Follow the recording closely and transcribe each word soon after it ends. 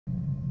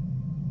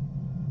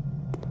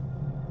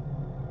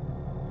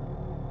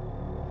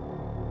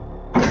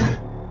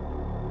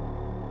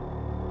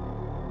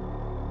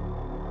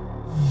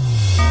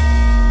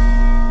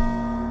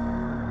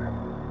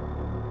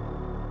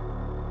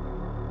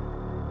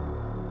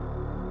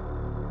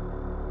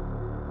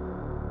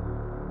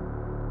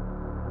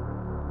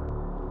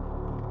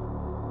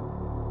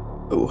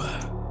Oh.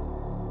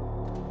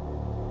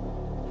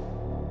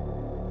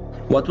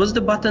 What was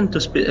the button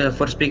to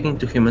for speaking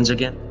to humans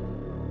again?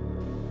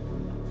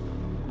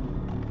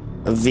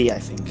 A V, I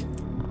think.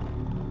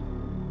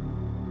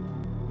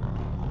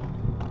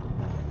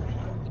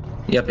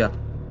 Yep.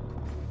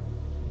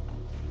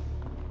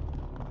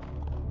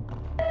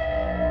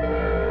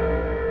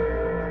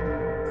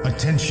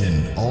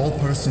 Attention, all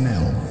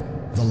personnel.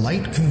 The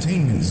light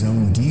containment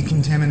zone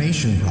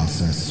decontamination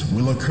process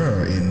will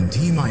occur in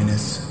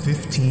T-minus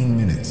 15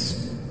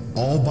 minutes.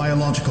 All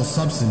biological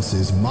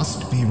substances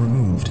must be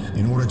removed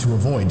in order to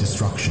avoid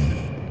destruction.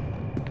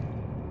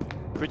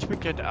 Could we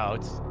get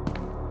out?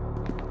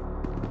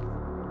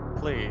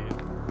 Please.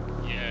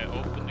 Yeah,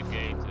 open the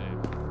gate.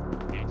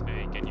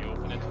 Gateway. Can you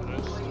open it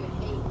first?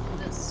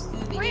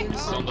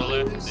 It's on the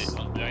left. It's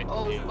on the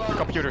right.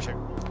 Computers here.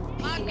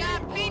 I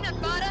got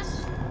peanut butter.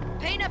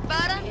 Peanut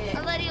butter.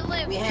 I'll let you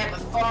live. We have a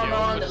farm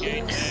on the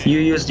loose. You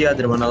use the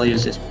other one, I'll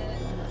use this.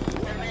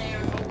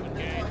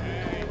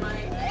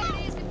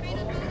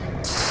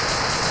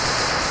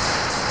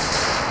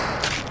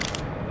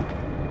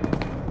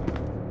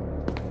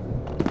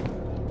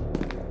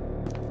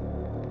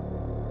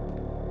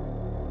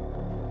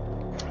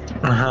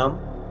 Uh-huh.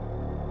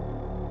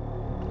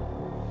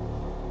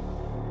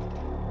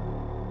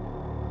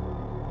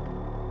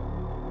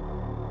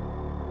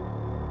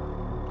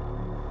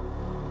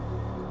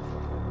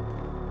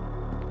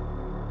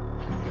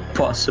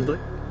 Possibly.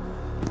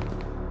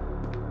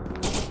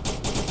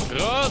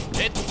 Run!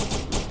 Hit!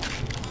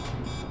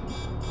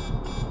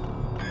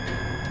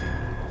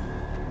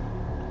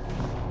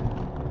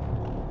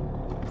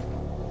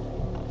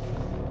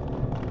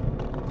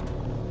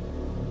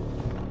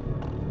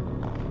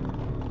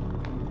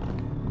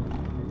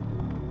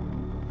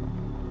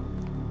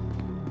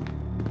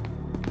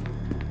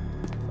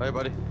 Hey,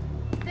 buddy.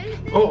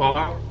 Oh,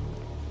 wow.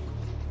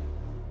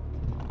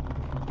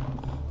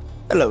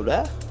 Hello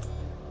there.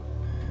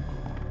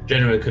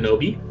 General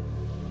Kenobi.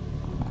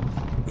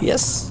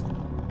 Yes. Oh,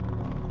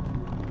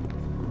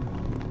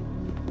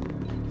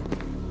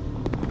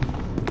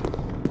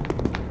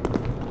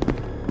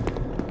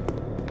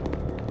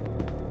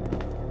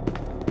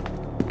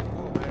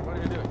 man, what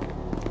are you doing?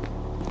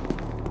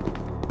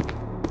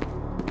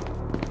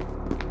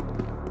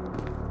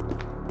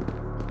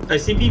 I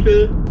see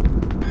people.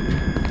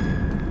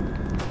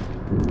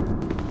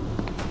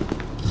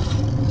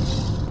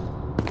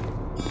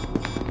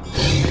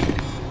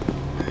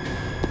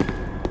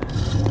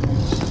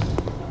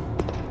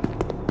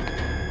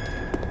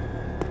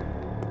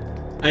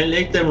 I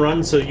let them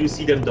run so you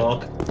see them,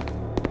 dog.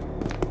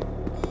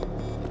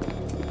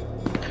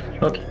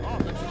 Okay. Oh,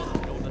 that's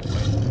not go that way.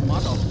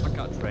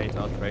 Motherfucker,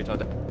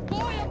 traitor.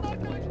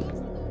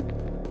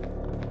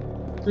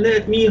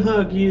 Let me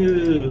hug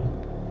you.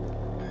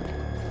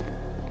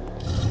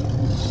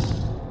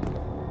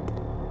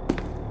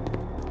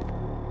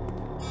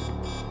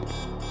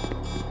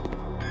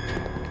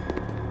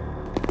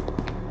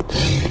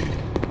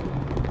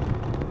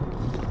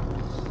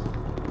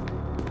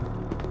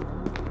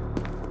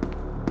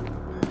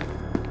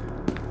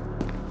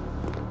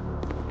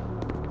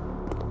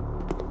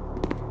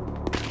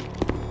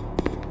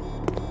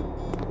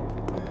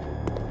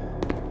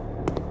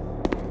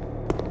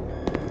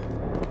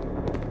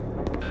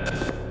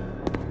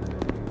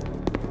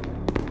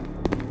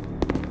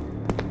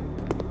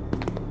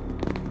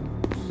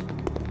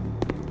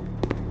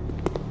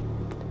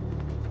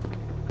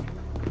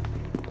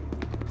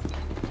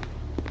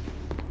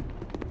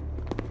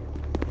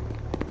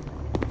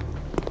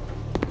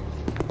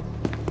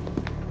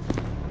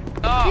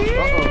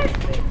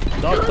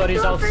 Doctor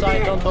is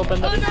outside, don't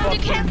open the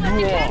fucking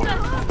door.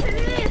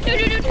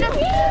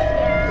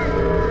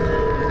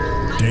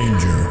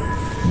 Danger.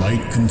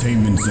 Light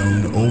containment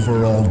zone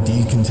overall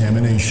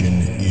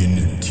decontamination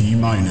in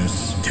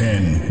T-minus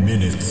 10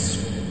 minutes.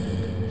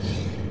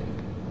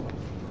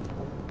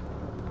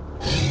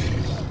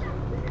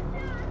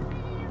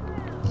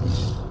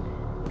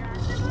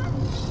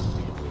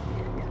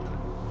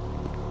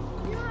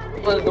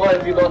 Open the door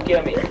if you don't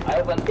hear me. I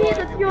open the door.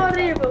 Jesus, you are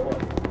evil.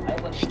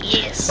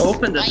 Yes.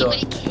 Open the door. I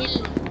will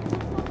kill.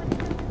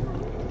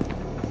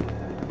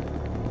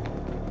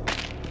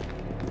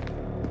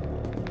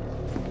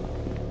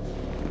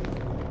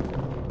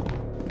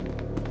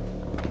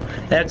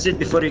 Exit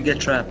before you get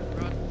trapped.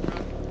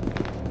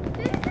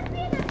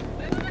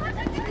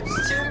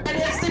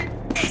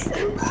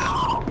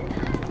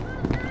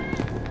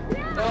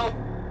 No.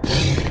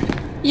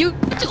 You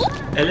too?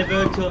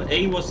 Elevator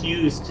A was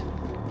used.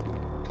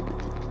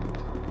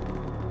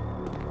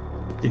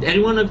 Did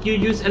any one of you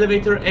use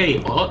elevator A?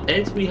 Or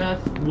else we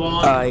have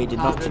one. I did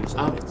not target use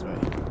up. it,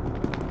 right?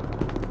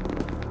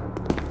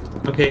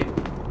 Okay.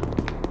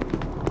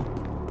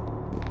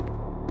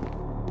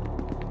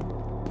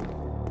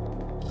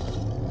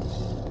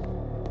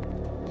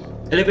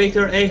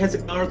 Elevator A has a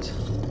guard.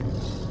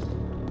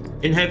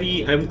 In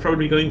heavy, I'm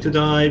probably going to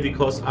die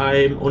because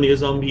I'm only a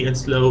zombie and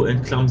slow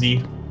and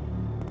clumsy.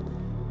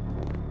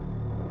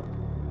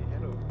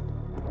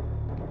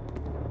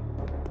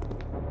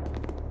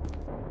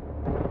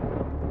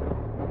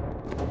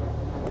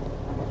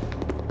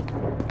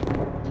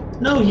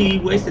 Oh, he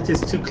wasted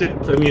his 2 clip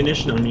of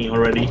ammunition on me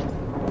already.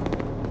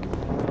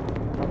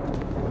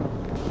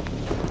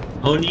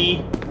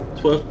 Only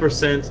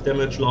 12%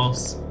 damage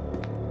loss.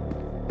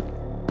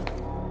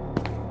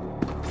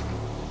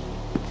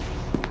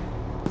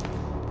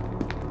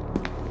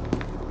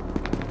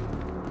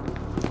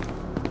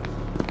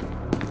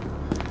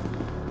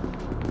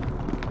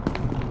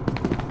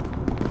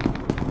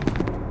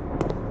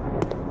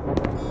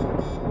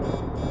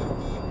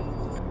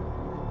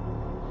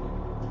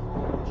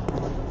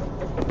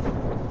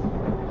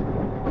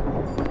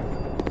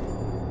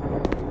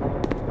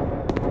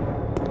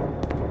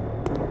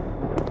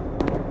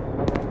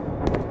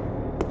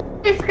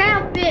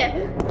 Help me!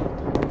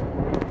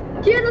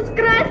 Jesus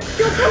Christ,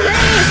 chocolate!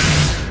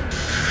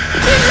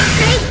 Jesus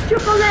Christ,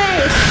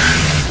 chocolate!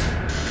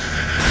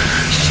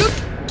 Shoot!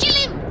 Kill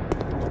him!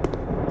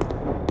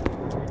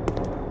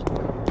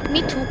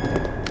 Me too.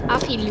 I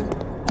feel you.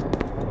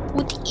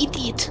 What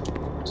idiot.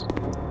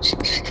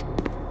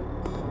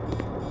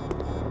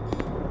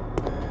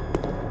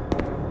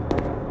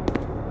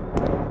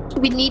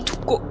 We need to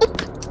go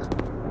up.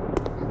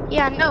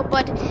 Yeah, no,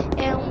 but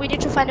we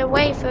need to find a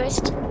way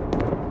first.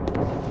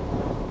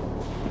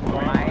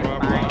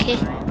 Okay.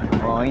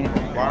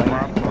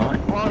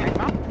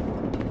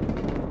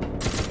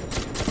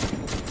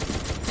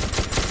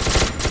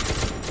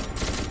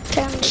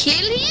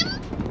 Kill him?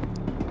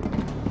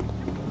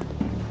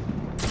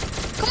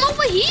 Come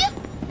over here.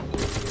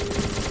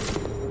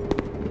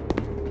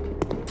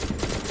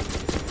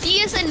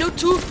 Yes, I know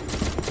too.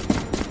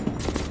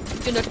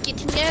 You're not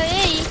getting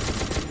away.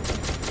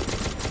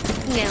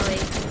 No way.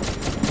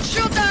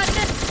 Shoot that!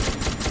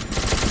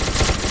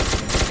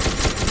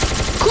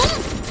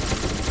 Come!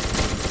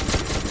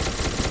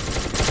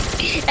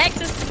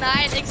 Access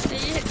denied, XD.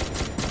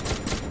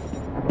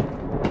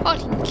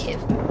 Holy kid.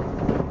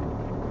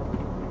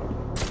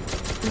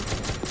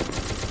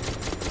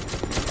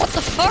 What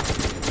the fuck?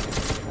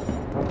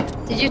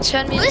 Did you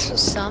turn me into a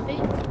zombie?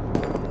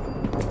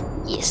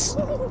 Yes.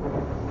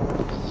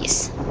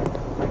 Yes.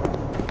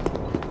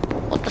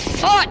 What the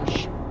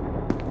fudge?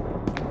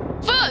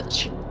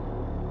 Fudge!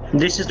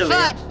 This is the way.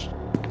 Fudge!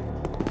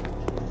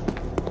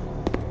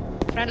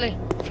 Friendly.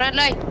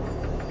 Friendly.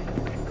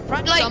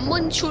 Friendly.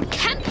 Someone should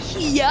camp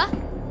here.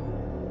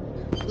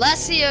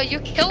 Lassie, you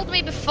killed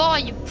me before,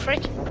 you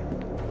prick.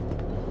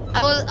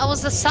 I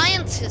was a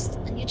scientist,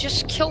 and you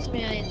just killed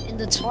me in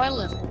the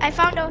toilet. I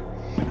found a...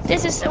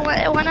 This is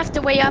one of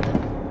the way up.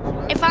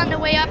 I found a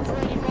way up.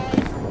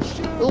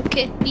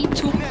 Okay, me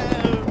too.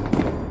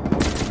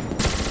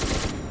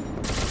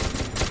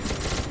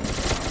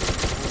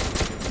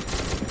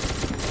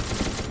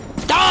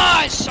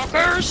 Die,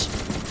 suckers!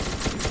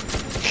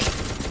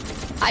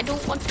 I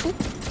don't want to.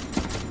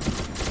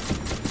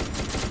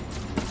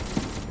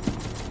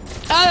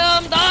 I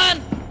am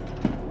done!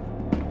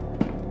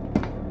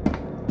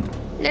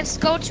 Let's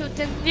go to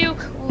the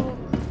nuke room.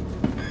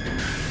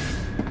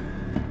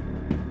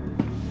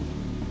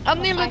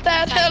 I'm nearly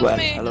dead, help Well,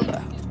 me! hello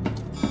there.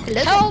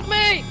 Hello? Help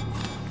me!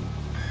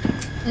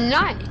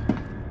 No.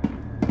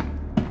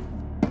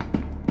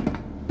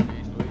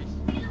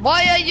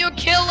 Why are you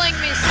killing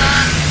me,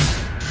 son?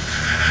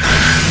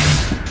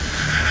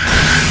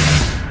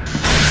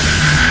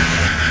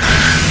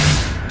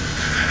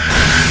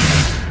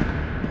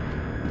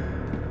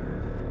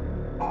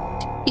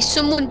 Is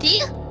someone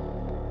there?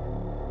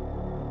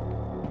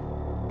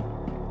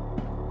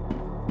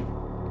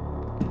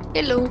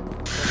 Hello.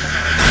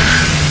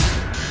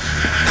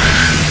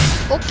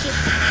 Okay.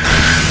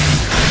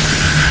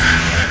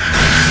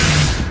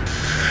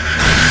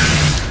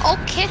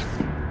 Okay.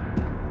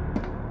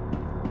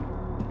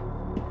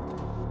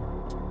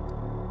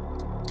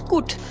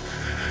 Gut.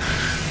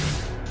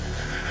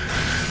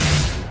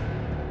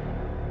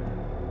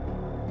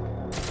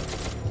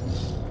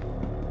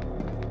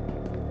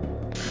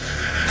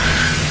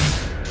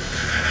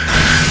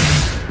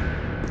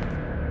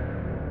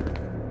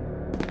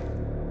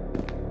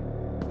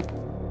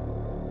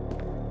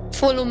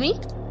 Follow me.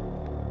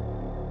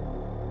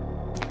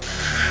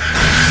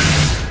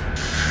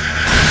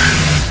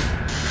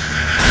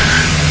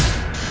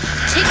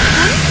 Take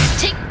gun.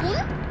 Take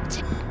gun.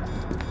 Take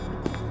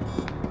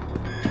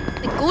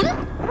the gun.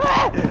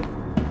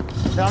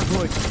 Not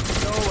good.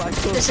 No, I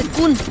don't. There's a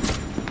gun.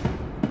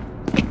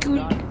 A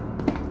gun.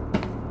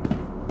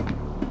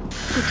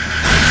 Good.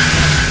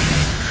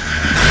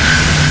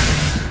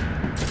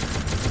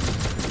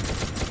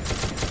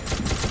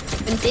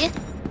 And there?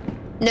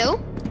 No.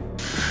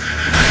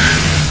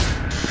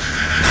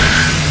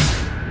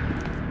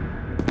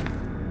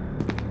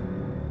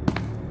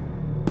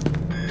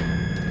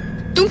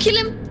 Don't kill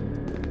him.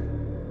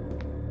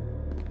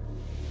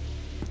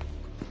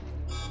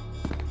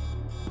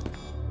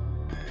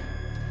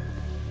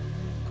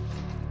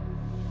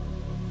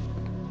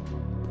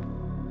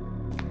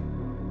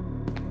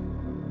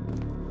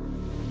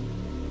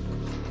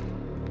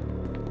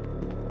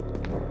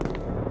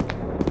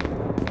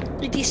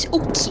 It is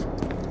okay.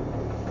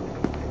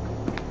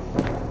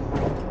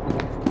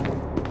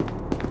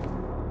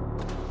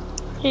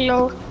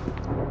 Hello.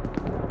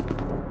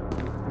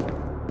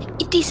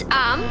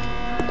 disarmed?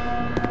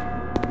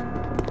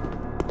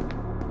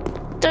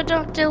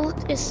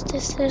 This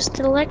is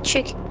the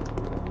electric.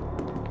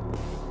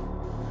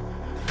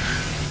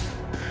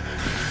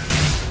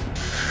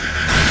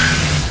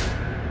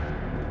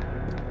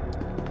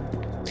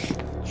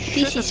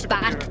 This is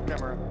bad.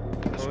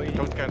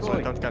 Don't cancel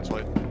it, don't cancel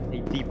it.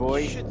 Hey,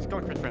 D-boy. Shit,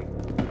 go quick, friend.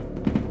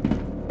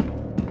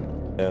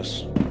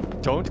 Yes.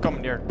 Don't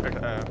come near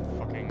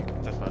fucking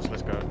Teslas,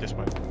 let's go this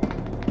way.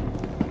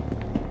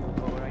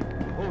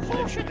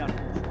 Oh shit.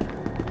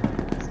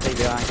 Stay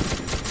behind.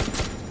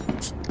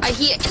 I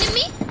hear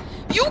enemy.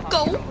 You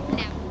go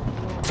now.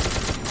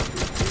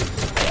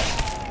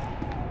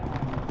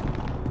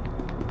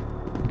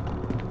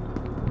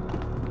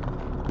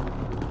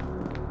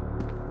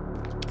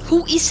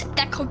 Who is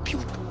that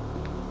computer?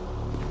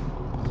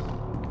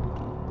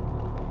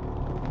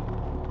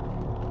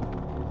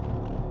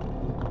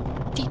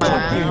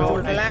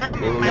 SCP-179.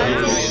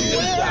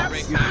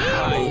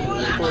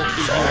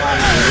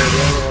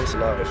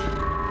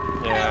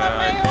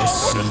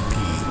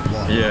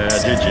 Yeah,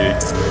 GG.